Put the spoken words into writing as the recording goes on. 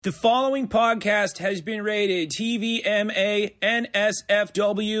The following podcast has been rated TVMA,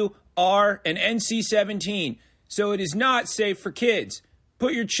 NSFW, R, and NC-17, so it is not safe for kids.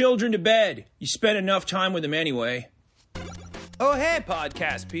 Put your children to bed. You spend enough time with them anyway. Oh hey,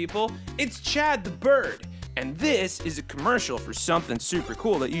 podcast people. It's Chad the Bird, and this is a commercial for something super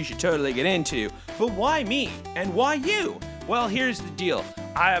cool that you should totally get into. But why me? And why you? Well, here's the deal.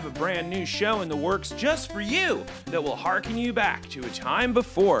 I have a brand new show in the works just for you that will hearken you back to a time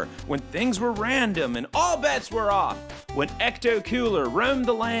before when things were random and all bets were off, when Ecto Cooler roamed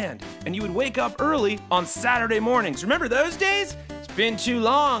the land and you would wake up early on Saturday mornings. Remember those days? It's been too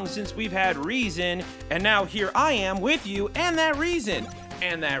long since we've had reason, and now here I am with you and that reason.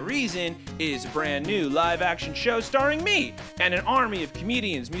 And that reason is a brand new live-action show starring me and an army of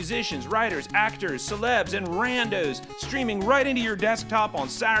comedians, musicians, writers, actors, celebs, and randos streaming right into your desktop on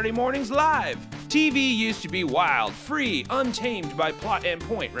Saturday mornings live. TV used to be wild, free, untamed by plot and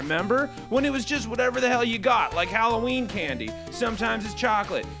point, remember? When it was just whatever the hell you got, like Halloween candy. Sometimes it's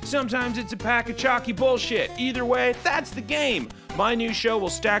chocolate, sometimes it's a pack of chalky bullshit. Either way, that's the game. My new show will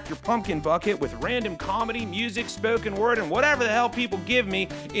stack your pumpkin bucket with random comedy, music, spoken word, and whatever the hell people give me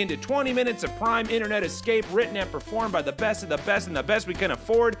into 20 minutes of prime internet escape written and performed by the best of the best and the best we can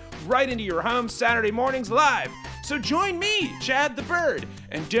afford right into your home Saturday mornings live. So join me, Chad the Bird,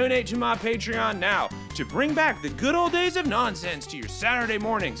 and donate to my Patreon now to bring back the good old days of nonsense to your Saturday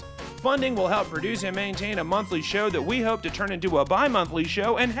mornings. Funding will help produce and maintain a monthly show that we hope to turn into a bi-monthly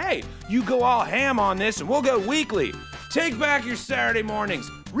show, and hey, you go all ham on this and we'll go weekly. Take back your Saturday mornings,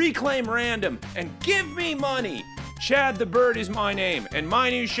 reclaim random, and give me money. Chad the Bird is my name, and my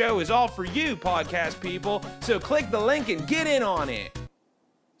new show is all for you, podcast people, so click the link and get in on it.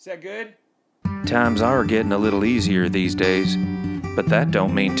 Is that good? Times are getting a little easier these days, but that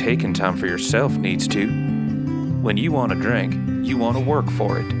don't mean taking time for yourself needs to. When you want a drink, you want to work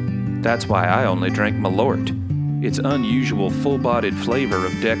for it. That's why I only drink Malort. Its unusual full-bodied flavor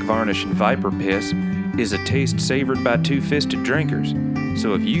of deck varnish and viper piss is a taste savored by two-fisted drinkers.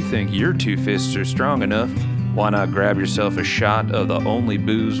 So if you think your two fists are strong enough, why not grab yourself a shot of the only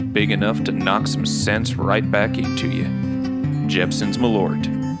booze big enough to knock some sense right back into you? Jeppson's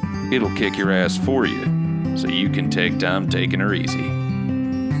Malort. It'll kick your ass for you, so you can take time taking her easy.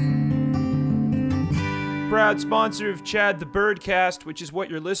 Proud sponsor of Chad the Birdcast, which is what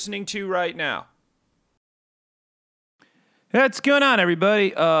you're listening to right now. What's going on,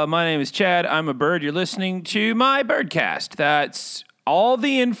 everybody? My name is Chad. I'm a bird. You're listening to my Birdcast. That's all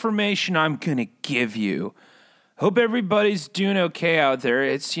the information I'm going to give you. Hope everybody's doing okay out there.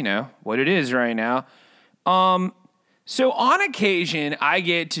 It's, what it is right now. So on occasion, I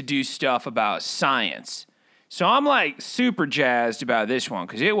get to do stuff about science. So I'm like super jazzed about this one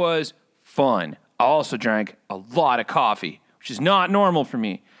because it was fun. I also drank a lot of coffee, which is not normal for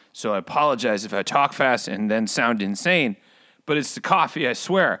me. So I apologize if I talk fast and then sound insane. But it's the coffee, I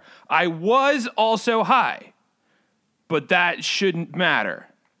swear. I was also high, but that shouldn't matter.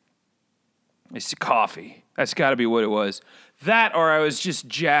 It's the coffee. That's got to be what it was. That, or I was just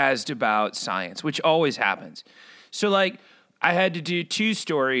jazzed about science, which always happens. So, I had to do 2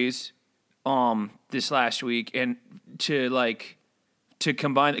 stories this last week, and to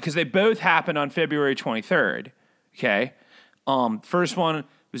combine, because they both happened on February 23rd, okay? First one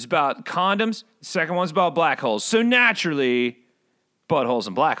was about condoms. The second one's about black holes. So naturally, buttholes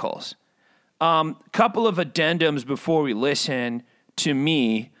and black holes. Couple of addendums before we listen to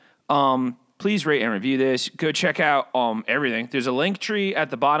me. Please rate and review this. Go check out everything. There's a link tree at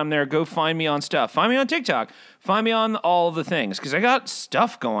the bottom there. Go find me on stuff. Find me on TikTok. Find me on all the things, because I got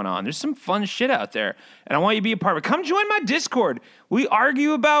stuff going on. There's some fun shit out there, and I want you to be a part of it. Come join my Discord. We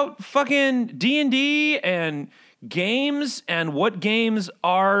argue about fucking D&D and games and what games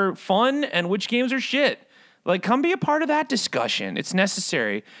are fun and which games are shit. Come be a part of that discussion. It's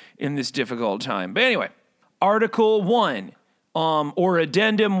necessary in this difficult time. But anyway, Article 1, or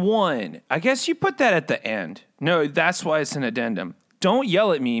Addendum 1. I guess you put that at the end. No, that's why it's an addendum. Don't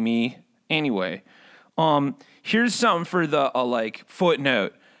yell at me. Anyway, here's something for the,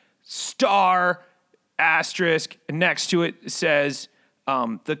 footnote. Star, asterisk, next to it says,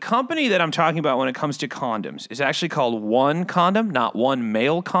 the company that I'm talking about when it comes to condoms is actually called One Condom, not One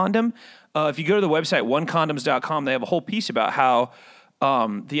Male Condom. If you go to the website, onecondoms.com, they have a whole piece about how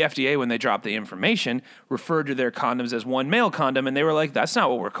the FDA, when they dropped the information, referred to their condoms as one male condom, and they were like, that's not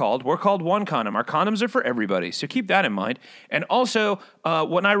what we're called. We're called one condom. Our condoms are for everybody, so keep that in mind. And also,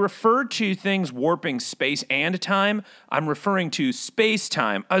 when I refer to things warping space and time, I'm referring to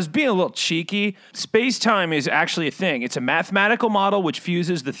space-time. I was being a little cheeky. Space-time is actually a thing. It's a mathematical model which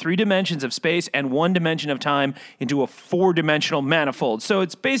fuses the 3 dimensions of space and 1 dimension of time into a 4-dimensional manifold. So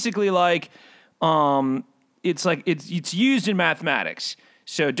it's basically like... It's used in mathematics.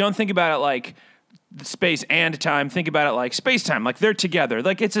 So don't think about it like space and time. Think about it like space-time, like they're together,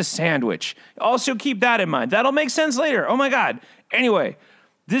 like it's a sandwich. Also keep that in mind. That'll make sense later. Oh my God. Anyway,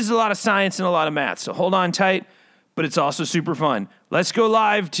 this is a lot of science and a lot of math, so hold on tight, but it's also super fun. Let's go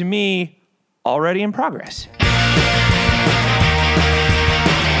live to me, already in progress.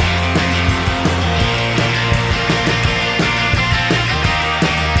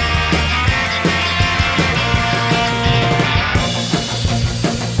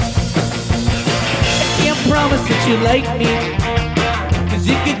 Promise that you like me, cause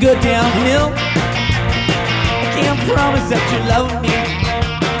it could go downhill. I can't promise that you love me,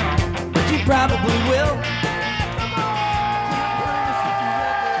 but you probably will.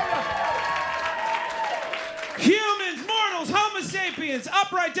 Humans, mortals, homo sapiens,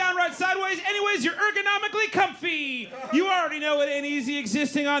 upright, downright, sideways, anyways, you're ergonomically comfy. You already know it ain't easy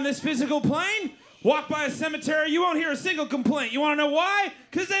existing on this physical plane. Walk by a cemetery, you won't hear a single complaint. You wanna know why?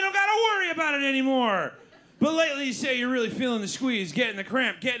 Cause they don't gotta worry about it anymore. But lately you say you're really feeling the squeeze, getting the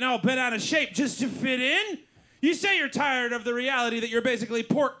cramp, getting all bent out of shape just to fit in. You say you're tired of the reality that you're basically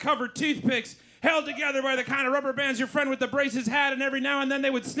pork-covered toothpicks held together by the kind of rubber bands your friend with the braces had, and every now and then they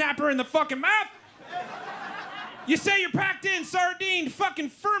would snap her in the fucking mouth. You say you're packed in, sardined, fucking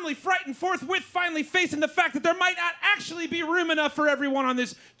firmly frightened, forthwith finally facing the fact that there might not actually be room enough for everyone on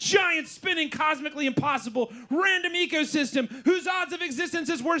this giant, spinning, cosmically impossible, random ecosystem whose odds of existence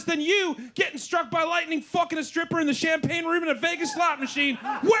is worse than you getting struck by lightning, fucking a stripper in the champagne room in a Vegas slot machine.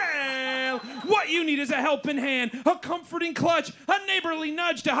 Well, what you need is a helping hand, a comforting clutch, a neighborly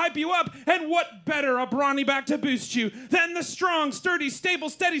nudge to hype you up, and what better, a brawny back to boost you than the strong, sturdy,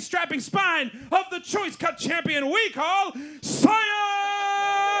 stable, steady, strapping spine of the choice cut champion we call science!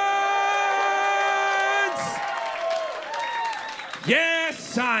 Yes,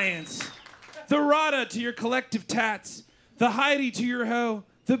 science. The Rada to your collective tats, the Heidi to your hoe,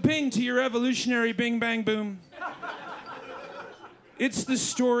 the Bing to your evolutionary bing bang boom. It's the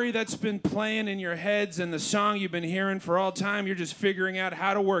story that's been playing in your heads and the song you've been hearing for all time. You're just figuring out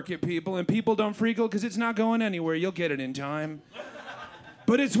how to work it, people, and people don't freakle because it's not going anywhere. You'll get it in time.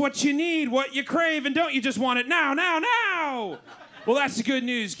 But it's what you need, what you crave, and don't you just want it now, now, now? Well, that's the good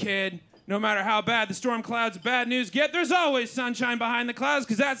news, kid. No matter how bad the storm clouds of bad news get, there's always sunshine behind the clouds,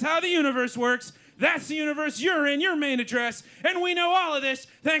 because that's how the universe works. That's the universe you're in, your main address. And we know all of this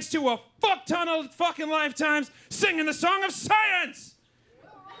thanks to a fuck ton of fucking lifetimes singing the song of science.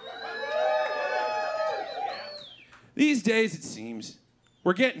 These days, it seems,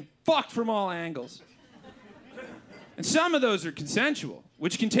 we're getting fucked from all angles. And some of those are consensual,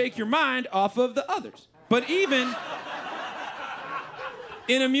 which can take your mind off of the others. But even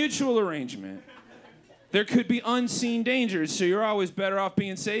in a mutual arrangement, there could be unseen dangers, so you're always better off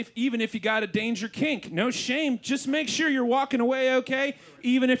being safe, even if you got a danger kink. No shame, just make sure you're walking away okay,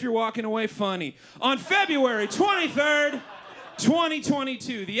 even if you're walking away funny. On February 23rd,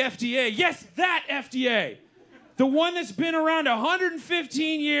 2022, the FDA, yes, that FDA, the one that's been around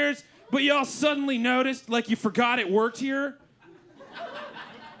 115 years, but y'all suddenly noticed like you forgot it worked here,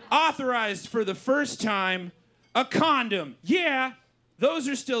 authorized for the first time a condom. Yeah, those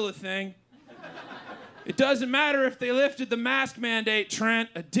are still a thing. It doesn't matter if they lifted the mask mandate, Trent.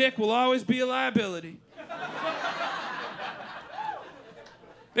 A dick will always be a liability.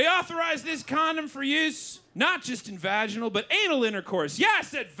 They authorized this condom for use, not just in vaginal, but anal intercourse. Yeah, I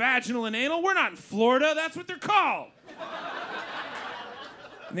said vaginal and anal. We're not in Florida. That's what they're called.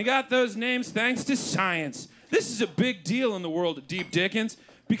 And they got those names thanks to science. This is a big deal in the world of deep dickens,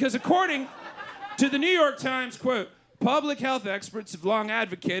 because according to the New York Times, quote, public health experts have long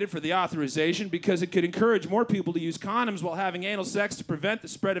advocated for the authorization because it could encourage more people to use condoms while having anal sex to prevent the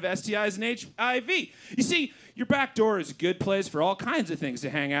spread of STIs and HIV. You see, your back door is a good place for all kinds of things to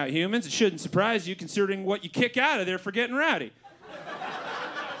hang out, humans. It shouldn't surprise you considering what you kick out of there for getting rowdy.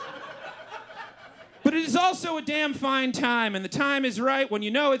 But it is also a damn fine time, and the time is right when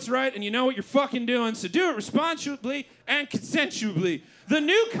you know it's right and you know what you're fucking doing, so do it responsibly and consensually. The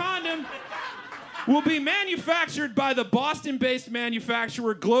new condom will be manufactured by the Boston-based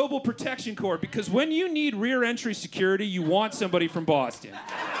manufacturer Global Protection Corp, because when you need rear entry security, you want somebody from Boston.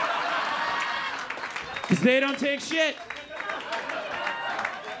 Because they don't take shit.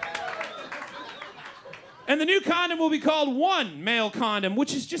 And the new condom will be called One Male Condom,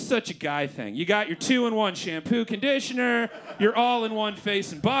 which is just such a guy thing. You got your 2-in-1 shampoo, conditioner, your all-in-one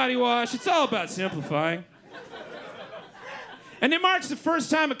face and body wash. It's all about simplifying. And it marks the first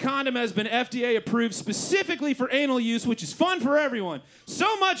time a condom has been FDA approved specifically for anal use, which is fun for everyone.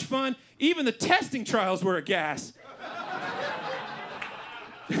 So much fun, even the testing trials were a gas.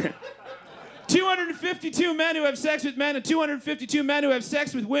 252 men who have sex with men and 252 men who have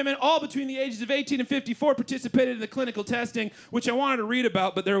sex with women, all between the ages of 18 and 54, participated in the clinical testing, which I wanted to read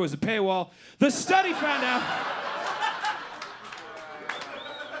about, but there was a paywall. The study found out...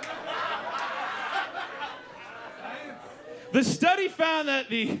 The study found that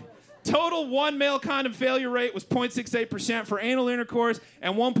the total one male condom failure rate was 0.68% for anal intercourse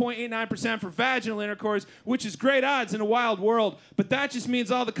and 1.89% for vaginal intercourse, which is great odds in a wild world. But that just means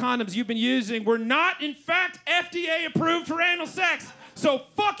all the condoms you've been using were not, in fact, FDA approved for anal sex. So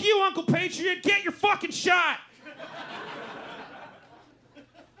fuck you, Uncle Patriot. Get your fucking shot.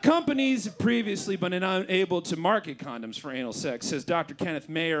 Companies have previously been unable to market condoms for anal sex, says Dr. Kenneth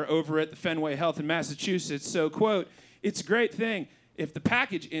Mayer over at the Fenway Health in Massachusetts. So, quote, "It's a great thing if the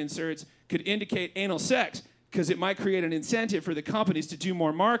package inserts could indicate anal sex, because it might create an incentive for the companies to do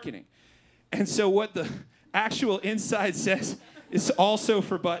more marketing." And so what the actual inside says is also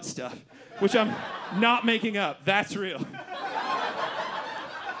for butt stuff, which I'm not making up. That's real.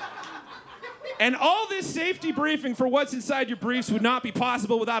 And all this safety briefing for what's inside your briefs would not be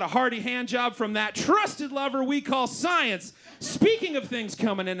possible without a hearty hand job from that trusted lover we call science. Speaking of things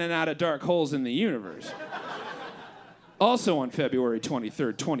coming in and out of dark holes in the universe. Also on February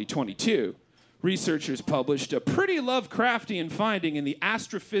 23rd, 2022, researchers published a pretty Lovecraftian finding in the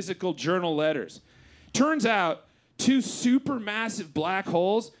Astrophysical Journal Letters. Turns out, two supermassive black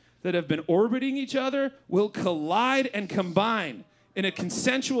holes that have been orbiting each other will collide and combine in a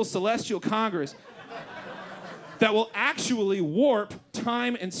consensual celestial congress that will actually warp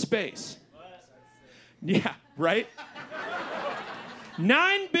time and space. Yeah, right?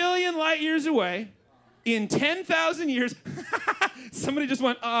 9 billion light years away, in 10,000 years, somebody just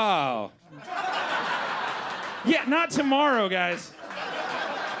went, oh. Yeah, not tomorrow, guys.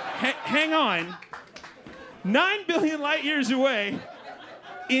 Hang on. 9 billion light years away,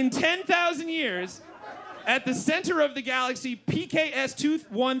 in 10,000 years, at the center of the galaxy PKS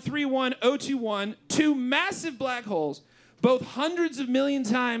 2131021, two massive black holes, both hundreds of million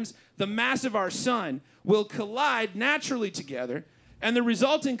times the mass of our sun, will collide naturally together, and the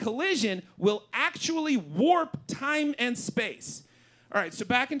resulting collision will actually warp time and space. All right, so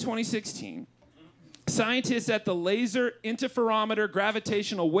back in 2016, scientists at the Laser Interferometer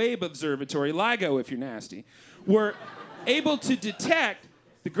Gravitational Wave Observatory, LIGO if you're nasty, were able to detect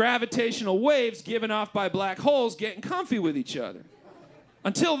the gravitational waves given off by black holes getting comfy with each other.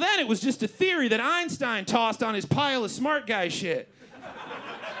 Until then, it was just a theory that Einstein tossed on his pile of smart guy shit.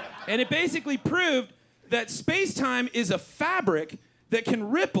 And it basically proved that space-time is a fabric that can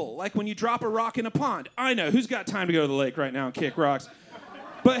ripple, like when you drop a rock in a pond. I know, who's got time to go to the lake right now and kick rocks?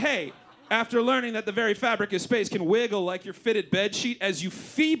 But hey, after learning that the very fabric of space can wiggle like your fitted bedsheet as you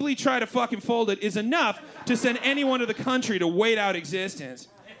feebly try to fucking fold it is enough to send anyone to the country to wait out existence.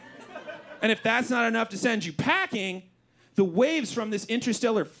 And if that's not enough to send you packing, the waves from this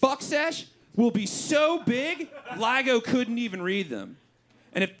interstellar fuck sesh will be so big, LIGO couldn't even read them.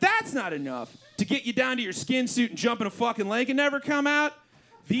 And if that's not enough to get you down to your skin suit and jump in a fucking lake and never come out,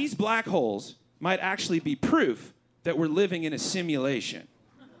 these black holes might actually be proof that we're living in a simulation.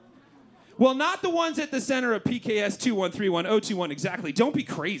 Well, not the ones at the center of PKS 2131021 exactly. Don't be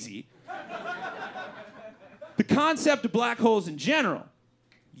crazy. The concept of black holes in general.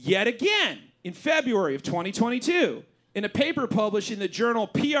 Yet again, in February of 2022, in a paper published in the journal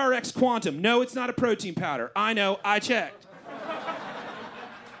PRX Quantum. No, it's not a protein powder. I know, I checked.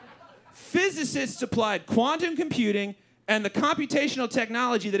 Physicists applied quantum computing and the computational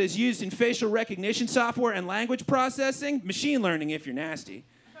technology that is used in facial recognition software and language processing, machine learning if you're nasty,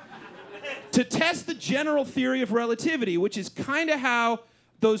 to test the general theory of relativity, which is kind of how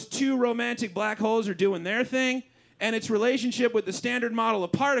those two romantic black holes are doing their thing, and its relationship with the standard model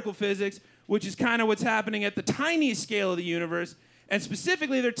of particle physics, which is kind of what's happening at the tiniest scale of the universe. And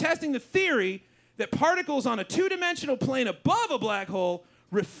specifically, they're testing the theory that particles on a two-dimensional plane above a black hole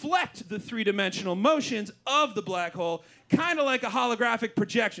reflect the three-dimensional motions of the black hole, kind of like a holographic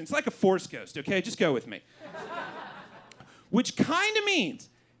projection. It's like a Force ghost, okay? Just go with me. Which kind of means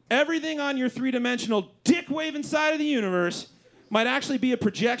everything on your three-dimensional dick-waving side of the universe might actually be a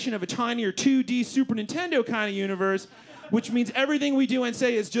projection of a tinier 2D Super Nintendo kind of universe, which means everything we do and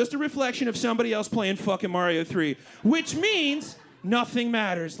say is just a reflection of somebody else playing fucking Mario 3. Which means nothing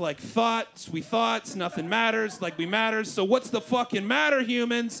matters. Like we thoughts, nothing matters, like we matters. So what's the fucking matter,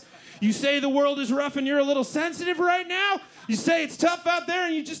 humans? You say the world is rough and you're a little sensitive right now? You say it's tough out there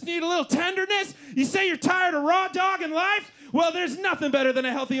and you just need a little tenderness? You say you're tired of raw dogging life? Well, there's nothing better than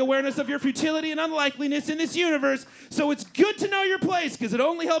a healthy awareness of your futility and unlikeliness in this universe. So it's good to know your place, because it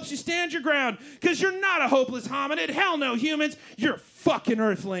only helps you stand your ground, because you're not a hopeless hominid. Hell no, humans. You're fucking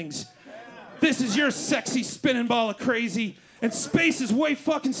earthlings. This is your sexy spinning ball of crazy, and space is way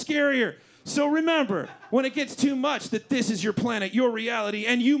fucking scarier. So remember, when it gets too much, that this is your planet, your reality,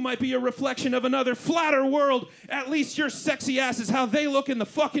 and you might be a reflection of another flatter world. At least your sexy ass is how they look in the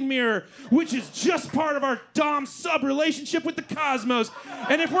fucking mirror, which is just part of our dom-sub relationship with the cosmos.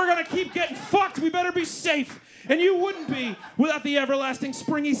 And if we're gonna keep getting fucked, we better be safe. And you wouldn't be without the everlasting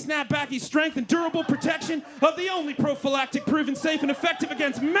springy, snapbacky strength and durable protection of the only prophylactic proven safe and effective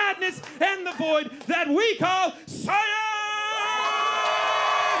against madness and the void that we call science!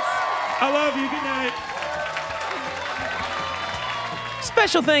 I love you. Good night.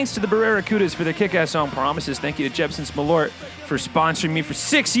 Special thanks to the Barracudas for their kick-ass song Promises. Thank you to Jepson Smalort for sponsoring me for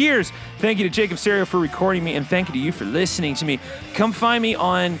 6 years. Thank you to Jacob Serio for recording me, and thank you to you for listening to me. Come find me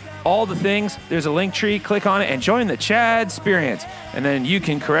on all the things. There's a link tree. Click on it and join the Chad Experience, and then you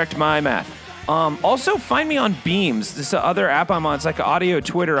can correct my math. Also, find me on Beams. This is the other app I'm on. It's like audio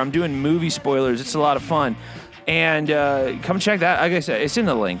Twitter. I'm doing movie spoilers. It's a lot of fun. And come check that. Like I said, it's in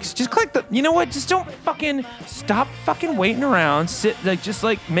the links. Just click the. You know what? Just don't fucking stop fucking waiting around. Just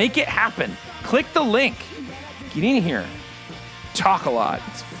make it happen. Click the link. Get in here. Talk a lot.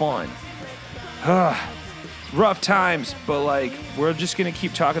 It's fun. Rough times, but we're just gonna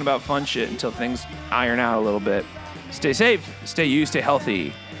keep talking about fun shit until things iron out a little bit. Stay safe. Stay you. Stay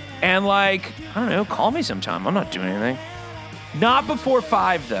healthy. And I don't know. Call me sometime. I'm not doing anything. Not before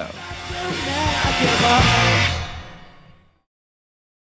 5 though.